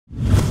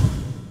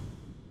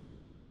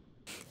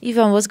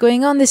Ivan, what's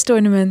going on this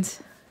tournament?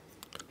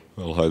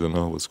 Well, I don't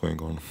know what's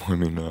going on. I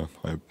mean,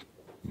 I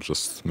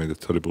just made a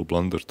terrible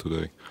blunder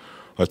today.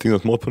 I think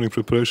that my opening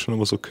preparation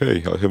was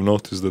okay. I have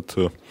noticed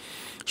that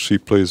she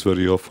plays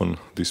very often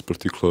this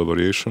particular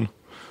variation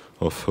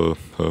of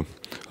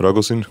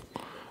Ragozin,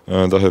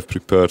 and I have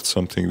prepared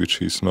something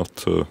which is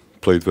not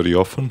played very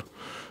often.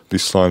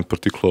 This line,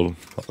 particular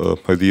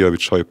idea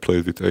which I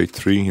played with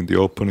A3 in the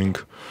opening,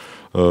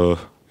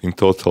 in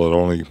total are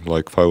only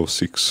like 5 or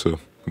 6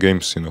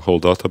 games in a whole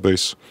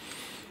database,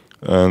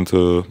 and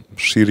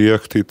she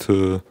reacted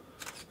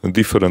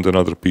different than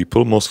other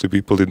people. Mostly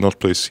people did not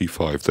play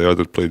c5. They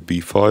either played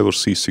b5 or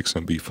c6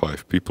 and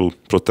b5. People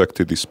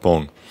protected this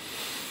pawn.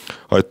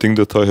 I think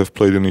that I have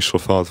played initial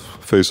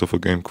phase of a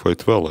game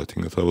quite well. I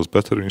think that I was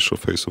better in initial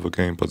phase of a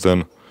game, but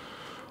then,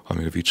 I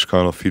mean, which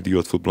kind of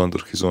idiot would blunder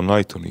his own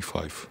knight on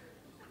e5?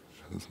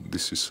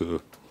 This is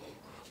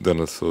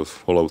then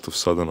all out of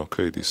sudden,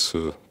 okay, this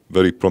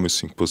very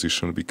promising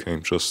position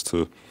became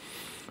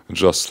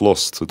just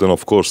lost. Then,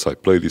 of course, I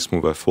played this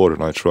move f4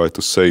 and I tried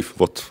to save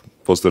what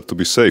was there to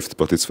be saved,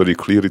 but it's very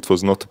clear it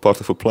was not a part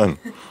of a plan.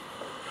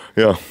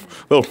 Yeah,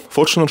 well,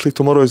 fortunately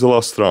tomorrow is the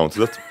last round.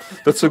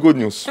 That's a good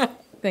news.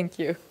 Thank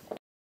you.